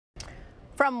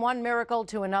From one miracle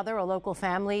to another, a local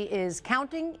family is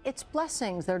counting its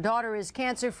blessings. Their daughter is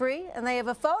cancer-free, and they have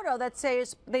a photo that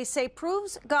they say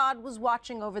proves God was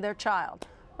watching over their child.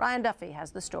 Ryan Duffy has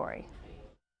the story.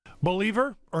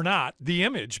 Believer or not, the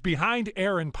image behind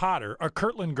Erin Potter, a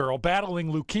Kirtland girl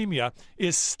battling leukemia,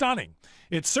 is stunning.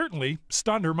 It certainly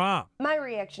stunned her mom. My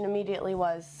reaction immediately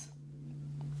was,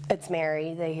 it's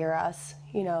Mary, they hear us,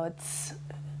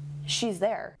 she's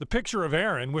there. The picture of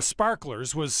Erin with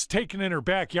sparklers was taken in her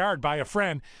backyard by a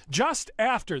friend just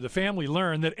after the family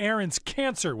learned that Erin's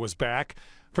cancer was back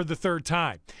for the third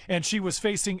time, and she was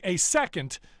facing a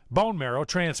second bone marrow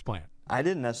transplant. I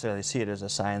didn't necessarily see it as a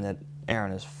sign that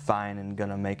Erin is fine and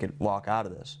gonna make it walk out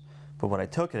of this. But what I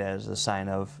took it as a sign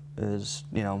of is,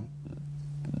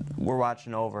 we're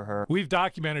watching over her. We've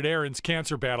documented Erin's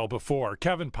cancer battle before.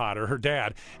 Kevin Potter, her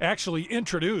dad, actually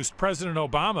introduced President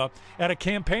Obama at a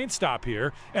campaign stop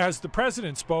here as the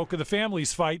president spoke of the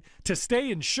family's fight to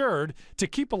stay insured to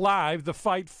keep alive the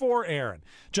fight for Erin.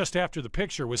 Just after the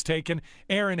picture was taken,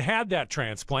 Erin had that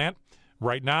transplant.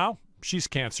 Right now, she's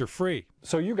cancer-free.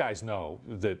 So you guys know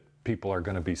that people are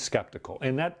going to be skeptical,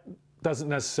 and that doesn't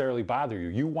necessarily bother you.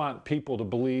 You want people to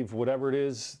believe whatever it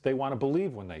is they want to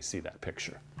believe when they see that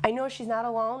picture. I know she's not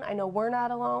alone. I know we're not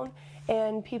alone.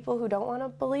 And people who don't want to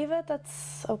believe it,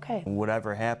 that's okay.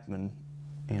 Whatever happened,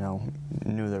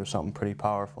 knew there was something pretty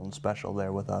powerful and special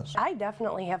there with us. I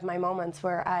definitely have my moments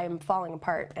where I'm falling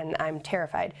apart and I'm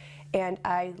terrified. And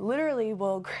I literally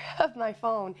will grab my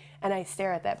phone and I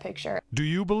stare at that picture. Do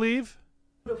you believe?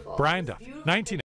 Beautiful. Brian Duff, 19.